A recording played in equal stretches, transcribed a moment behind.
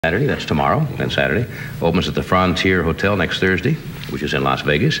Saturday, that's tomorrow, and Saturday. Opens at the Frontier Hotel next Thursday, which is in Las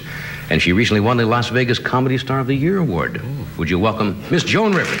Vegas. And she recently won the Las Vegas Comedy Star of the Year Award. Would you welcome Miss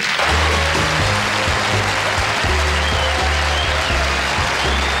Joan Rivers?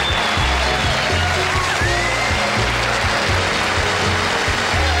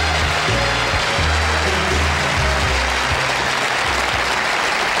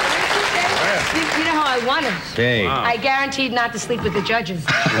 I won it. Hey. Wow. I guaranteed not to sleep with the judges.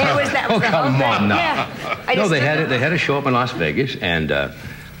 That was oh, come on now. Yeah. No, they had a show up in Las Vegas, and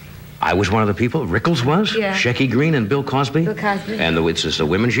I was one of the people. Rickles was. Yeah. Shecky Green and Bill Cosby. Bill Cosby. And it's a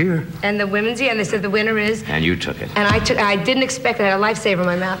women's year. And the women's year, and they said the winner is. And you took it. And I didn't expect it. I had a lifesaver in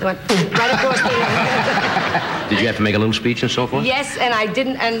my mouth. It went right across the Did you have to make a little speech and so forth? Yes, and I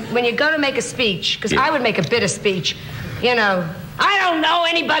didn't. And when you go to make a speech, because I would make a bitter speech, you know. I don't know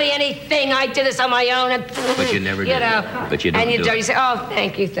anybody, anything. I did this on my own. And, but you never did. You know. But you don't and you do it. You say, oh,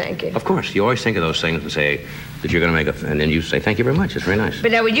 thank you, thank you. Of course. You always think of those things and say that you're going to make and then you say, thank you very much. It's very nice.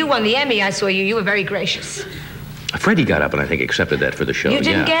 But now, when you won the Emmy, I saw you were very gracious. Freddie got up and I think accepted that for the show. You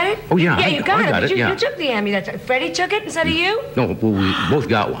didn't get it? Oh, yeah. Yeah, you got it. Yeah. You took the Emmy. Freddie took it instead of you? No, well, we both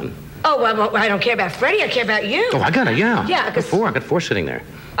got one. Oh, well, I don't care about Freddie. I care about you. Oh, I got it, yeah. Yeah, I got four sitting there.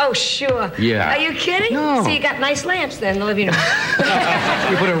 Oh, sure. Yeah. Are you kidding? No. So you got nice lamps then, the living room.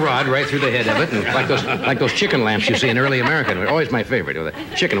 You put a rod right through the head of it, and like those chicken lamps you see in early America. They're always my favorite, with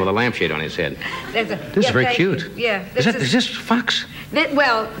a chicken with a lampshade on his head. This is very cute. Yeah. Is this fox?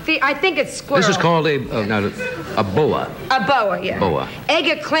 I think it's squirrel. This is called a boa. A boa, yeah. Boa.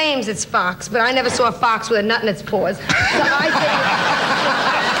 Edgar claims it's fox, but I never saw a fox with a nut in its paws. So I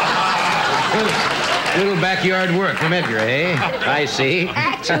think... Little backyard work from Edgar, eh? I see.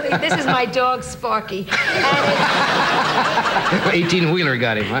 Actually, this is my dog, Sparky. 18-wheeler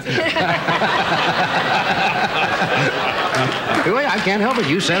got him, huh? Well, I can't help it.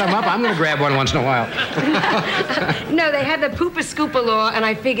 You set him up. I'm going to grab one once in a while. No, they have the pooper scooper law, and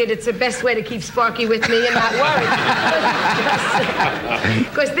I figured it's the best way to keep Sparky with me and not worry.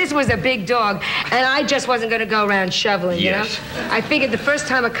 Because this was a big dog, and I just wasn't going to go around shoveling, you know? I figured the first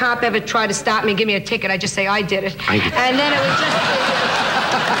time a cop ever tried to stop me and give me a ticket, I'd just say, I did it. And then it was just...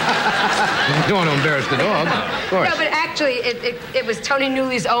 You don't want to embarrass the dog, of course. No, but actually, it was Tony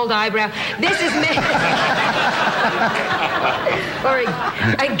Newley's old eyebrow. This is me. Or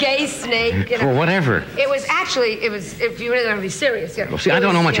a gay snake. You know. Well, whatever. It was, if you really want to be serious. You know, well, see, I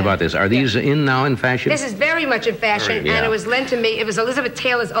don't know much about this. Are these in fashion? This is very much in fashion, and it was lent to me. It was Elizabeth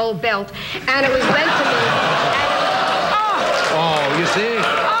Taylor's old belt, and it was lent to me. Oh, you see?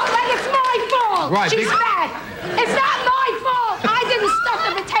 Oh, like it's my fault. Right. She's fat. It's not my fault. I didn't stuff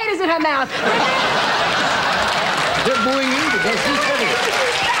the potatoes in her mouth. They're booing you because she's funny.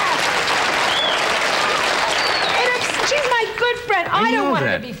 She's my good friend. I don't want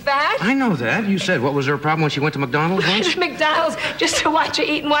her to be fat. I know that. You said, what was her problem when she went to McDonald's once? McDonald's, just to watch her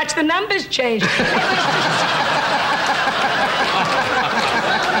eat and watch the numbers change.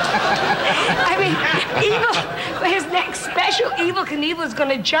 I mean, his next special, Evel Knievel, is going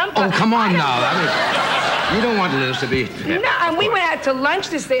to jump. Oh, come on now. I mean, you don't want this to be... No, and we went out to lunch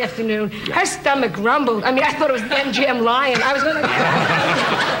this afternoon. Her stomach rumbled. I mean, I thought it was the MGM Lion. I was going to...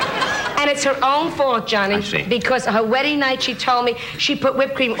 And it's her own fault, Johnny. I see. Because her wedding night, she told me she put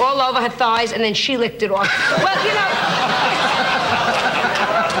whipped cream all over her thighs and then she licked it off. Well, you know,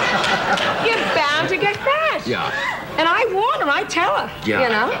 you're bound to get fat. Yeah. And I warn her, I tell her. Yeah. You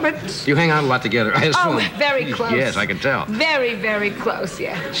know, but... You hang out a lot together, I assume. Oh, very close. Yes, I can tell. Very, very close,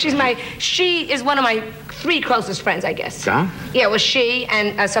 yeah. She is one of my 3 closest friends, I guess. Yeah? Yeah, it was she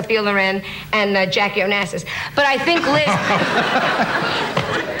and Sophia Loren and Jackie Onassis. But I think Liz...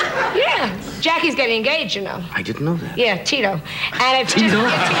 Yeah, Jackie's getting engaged, you know. I didn't know that. Yeah, Tito. And it's Tito?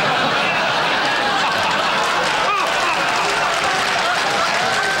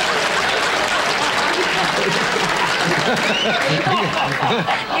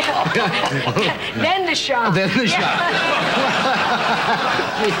 Then the shot. Then the shot.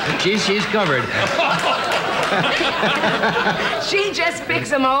 She's covered. She just picks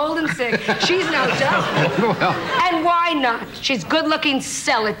them old and sick. She's no joke. Well. And why not? She's good looking,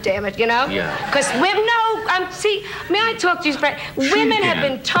 sell it, damn it, you know? Yeah. Because women, see, may I talk to you, Fred? Women have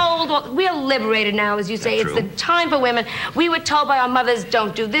been told, well, we're liberated now, as you say. That's it's the time for women. We were told by our mothers,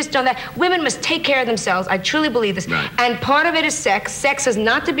 don't do this, don't that. Women must take care of themselves. I truly believe this. Right. And part of it is sex. Sex is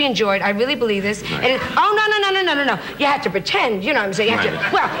not to be enjoyed. I really believe this. Right. And no. You have to pretend, you know what I'm saying?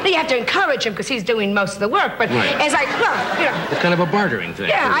 You have to encourage him because he's doing most of the work. But it's like, well, you know. It's kind of a bartering thing.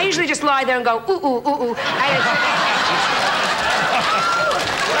 Yeah, I usually just lie there and go, ooh, ooh, ooh, ooh.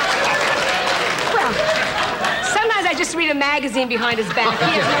 Well, sometimes I just read a magazine behind his back. He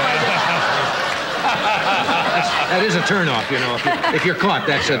has no idea. That is a turnoff, you know. If you're caught,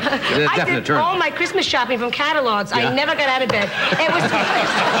 that's a definite turnoff. I did all my Christmas shopping from catalogs. Yeah. I never got out of bed. It was...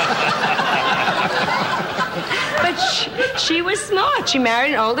 But she was smart. She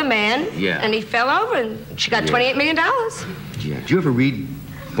married an older man, and he fell over, and she got $28 million. Yeah. Did you ever read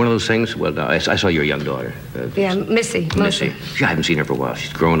one of those things? Well, I saw your young daughter. Missy. I haven't seen her for a while.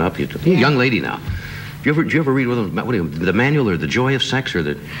 She's grown up. She's a young lady now. Did you ever read the manual or The Joy of Sex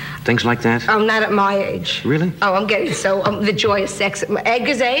or things like that? Oh, not at my age. Really? Oh, I'm getting The Joy of Sex. At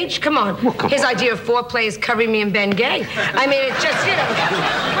Edgar's age? Come on. Well, His idea of foreplay is covering me and Ben Gay. I mean, it's just,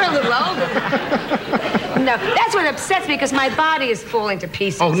 we're a little older. No, that's what upsets me because my body is falling to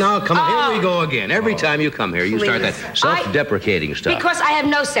pieces. Oh, no, come on. Here we go again. Every time you come here, you start that self-deprecating stuff. Because I have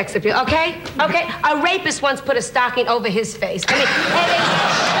no sex appeal, okay? Okay? A rapist once put a stocking over his face. I mean,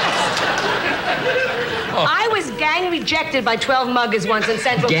 I was gang rejected by 12 muggers once in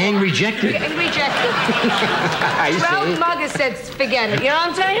Central Park. Gang rejected? Gang rejected. 12 muggers said, forget it. You know what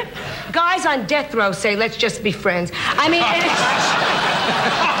I'm saying? Guys on death row say, let's just be friends. I mean,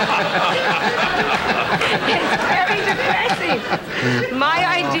 it's very depressing. My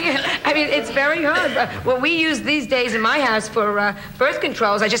idea, I mean, it's very hard. What we use these days in my house for birth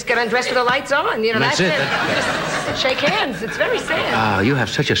controls, I just get undressed with the lights on. You know, that's it. Just shake hands. It's very sad. Oh, you have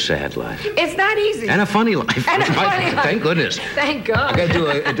such a sad life. It's not easy. And a funny life. And a funny life. Thank goodness. Thank God. I got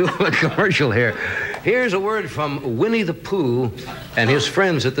to do a commercial here. Here's a word from Winnie the Pooh and his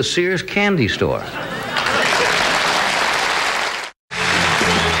friends at the Sears candy store.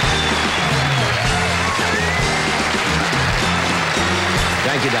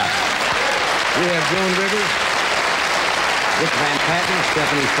 Thank you, Doc. We have Joan Rivers, Dick Van Patten,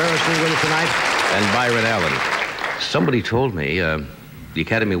 Stephanie Ferguson with us tonight, and Byron Allen. Somebody told me the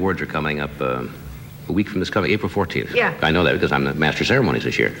Academy Awards are coming up a week from this coming, April 14th. Yeah. I know that because I'm the Master of Ceremonies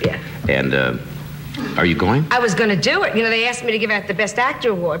this year. Yeah. And are you going? I was going to do it. You know, they asked me to give out the Best Actor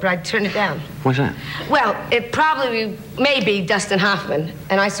Award, but I turned it down. Why's that? Well, it probably may be Dustin Hoffman.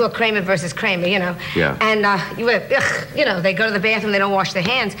 And I saw Kramer versus Kramer, you know. Yeah. And, they go to the bathroom, they don't wash their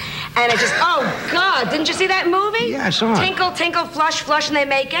hands. And it just, oh, God, didn't you see that movie? Yeah, I saw it. Tinkle, tinkle, flush, flush, and they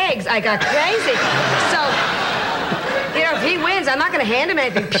make eggs. I got crazy. So... You know, if he wins, I'm not going to hand him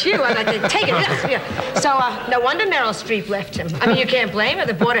anything. Phew, I'm like, take it. So, no wonder Meryl Streep left him. I mean, you can't blame her.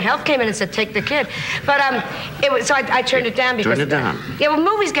 The Board of Health came in and said, take the kid. But, so I turned it down because... Turned it down? Yeah, well,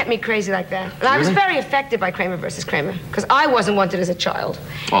 movies get me crazy like that. And I was very affected by Kramer versus Kramer because I wasn't wanted as a child.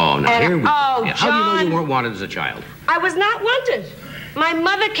 Oh, no. And, Here we go. John, How do you know you weren't wanted as a child? I was not wanted. My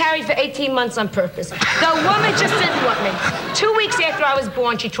mother carried for 18 months on purpose. The woman just didn't want me. 2 weeks after I was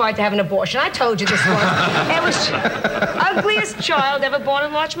born, she tried to have an abortion. I told you this story. It was ugliest child ever born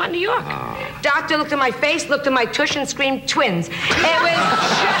in Larchmont, New York. Oh. Doctor looked at my face, looked at my tush, and screamed, twins. It was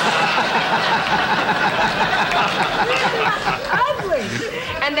just ugly.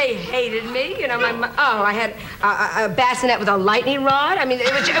 And they hated me. You know, I had a bassinet with a lightning rod. I mean,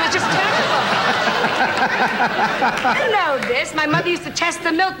 it was just terrible. I know this. My mother used to test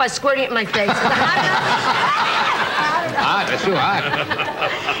the milk by squirting it in my face. Hot, that's too hot.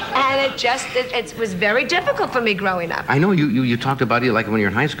 And it was very difficult for me growing up. I know you talked about it like when you were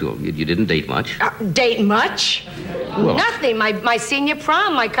in high school. You didn't date much. Date much? Well, nothing. My senior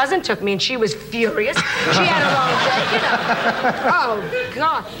prom, my cousin took me, and she was furious. She had a long day, you know. Oh,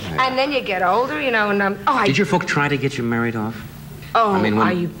 God. And then you get older, you know, and Did your folk try to get you married off? Oh, I mean,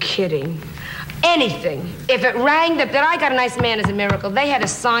 are you kidding? Anything. If it rang that I got a nice man is a miracle, they had a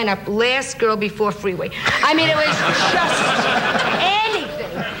sign up, last girl before freeway. I mean, it was just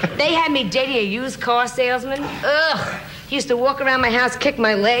anything. They had me dating a used car salesman. Ugh. He used to walk around my house, kick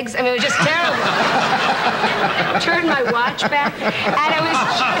my legs. I mean, it was just terrible. Turned my watch back, and it was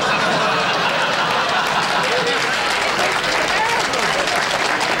just...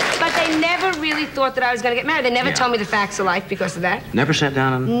 But they never really thought that I was going to get married. They never told me the facts of life because of that. Never sat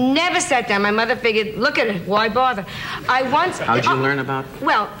down and... Never sat down. My mother figured, look at it, why bother? How'd you learn about...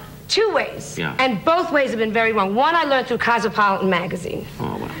 Well, 2 ways. Yeah. And both ways have been very wrong. One, I learned through Cosmopolitan magazine.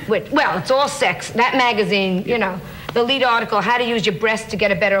 Oh, wow. Well, it's all sex. That magazine, you know, the lead article, how to use your breasts to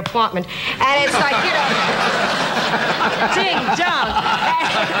get a better apartment. And it's like, you know, ding, dong.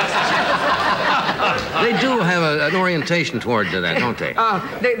 They do have an orientation toward that, don't they? Oh,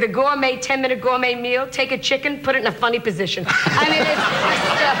 the gourmet, 10-minute gourmet meal, take a chicken, put it in a funny position. I mean, it's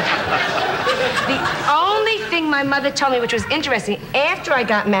the only thing my mother told me, which was interesting, after I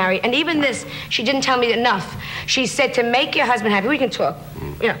got married, and even this, she didn't tell me enough. She said, to make your husband happy, we can talk.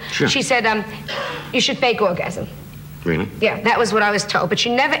 You know, sure. She said, you should fake orgasm. Really? Yeah, that was what I was told. But she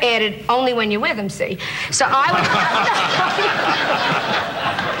never added only when you're with him, see? So I would...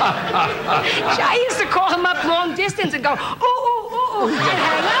 I used to call him up long distance and go, ooh, ooh, ooh, and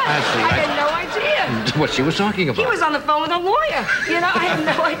hang up. I had no idea. What she was talking about. He was on the phone with a lawyer. You know, I had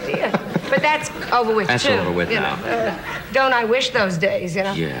no idea. But that's over with, that's too. That's over with now. Don't I wish those days, you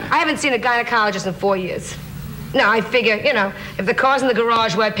know? Yeah. I haven't seen a gynecologist in 4 years. No, I figure, you know, if the car's in the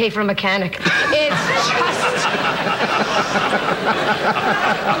garage, why pay for a mechanic? It's just...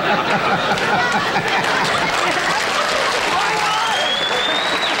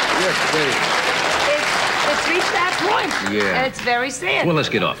 It's reached that point. Yeah. And it's very sad. Well, let's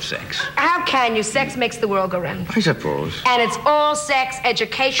get off sex. How can you? Sex makes the world go round. I suppose. And it's all sex,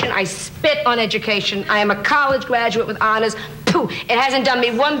 education. I spit on education. I am a college graduate with honors. Pooh, it hasn't done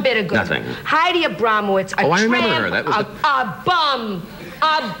me one bit of good. Nothing. Heidi Abramowitz, a I remember tramp, her. That was a bum.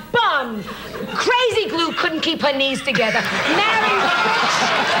 A bum. Crazy glue couldn't keep her knees together. Married rich,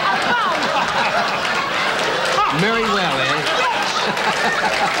 a bum. Very well, eh?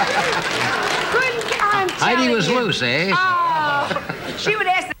 I'm Heidi was you. loose, eh? Oh, she would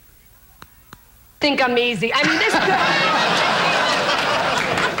ask. Think I'm easy. I mean, this girl.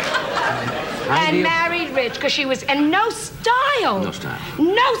 And married rich, because she was, and no style. No style.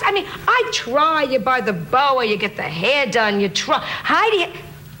 No, I mean, I try. You buy the boa, you get the hair done, you try. Heidi.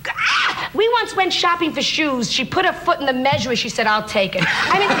 We once went shopping for shoes. She put her foot in the measurer. She said, I'll take it.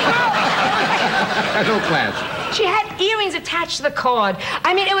 I mean, no class. She had earrings attached to the cord.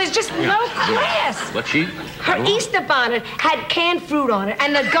 I mean, it was just no class. But she... Her Easter bonnet had canned fruit on it.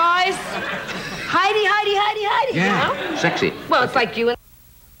 And the guys... Heidi, yeah, you know? Sexy. Well, it's like you and...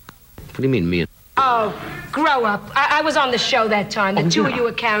 What do you mean, me and... Oh, grow up. I was on the show that time. The two of you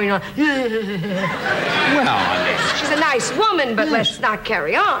were carrying on. Well, I mean... She's a nice woman, but let's not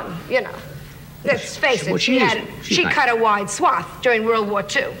carry on, you know. Let's face it, she cut a wide swath during World War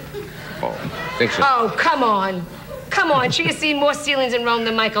II. Oh, think so. Oh, come on. Come on. She has seen more ceilings in Rome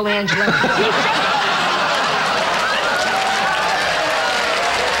than Michelangelo.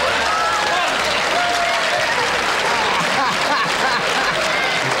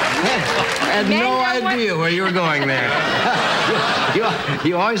 I had no idea where you were going there.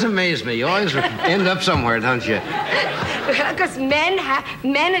 You always amaze me. You always end up somewhere, don't you? Because men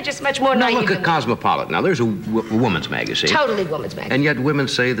are just much more naive. Now look at Cosmopolitan. Now there's a woman's magazine. Totally woman's magazine. And yet women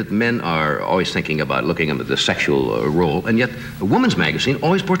say that men are always thinking about looking at the sexual role, and yet a woman's magazine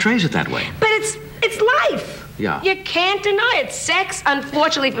always portrays it that way. But it's life. Yeah. You can't deny it. Sex,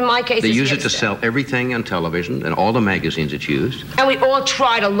 unfortunately, in my case, they use it to sell everything on television and all the magazines it's used. And we all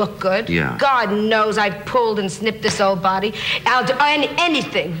try to look good. Yeah. God knows I've pulled and snipped this old body. I'll do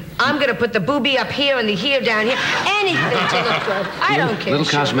anything. I'm going to put the boobie up here and the here down here. Anything to look good. I don't care.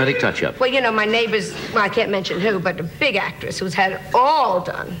 Little cosmetic touch-up. Well, you know, my neighbor's, well, I can't mention who, but a big actress who's had it all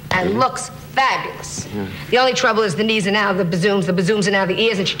done and looks fabulous. Yeah. The only trouble is the knees are now the bazooms are now the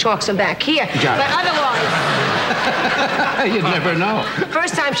ears, and she talks them back here. Yeah. But otherwise... You'd never know.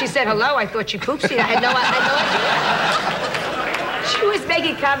 First time she said hello, I thought she poopsied. I had no idea. She was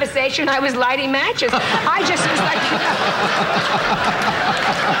making conversation. I was lighting matches. I just was like...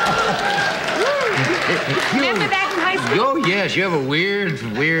 Remember that in high school? Oh, yes. You have a weird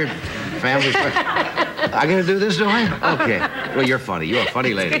family. I got to do this, do I? Okay. Well, you're funny. You're a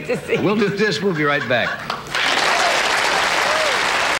funny lady. It's good to see you. We'll do this. We'll be right back.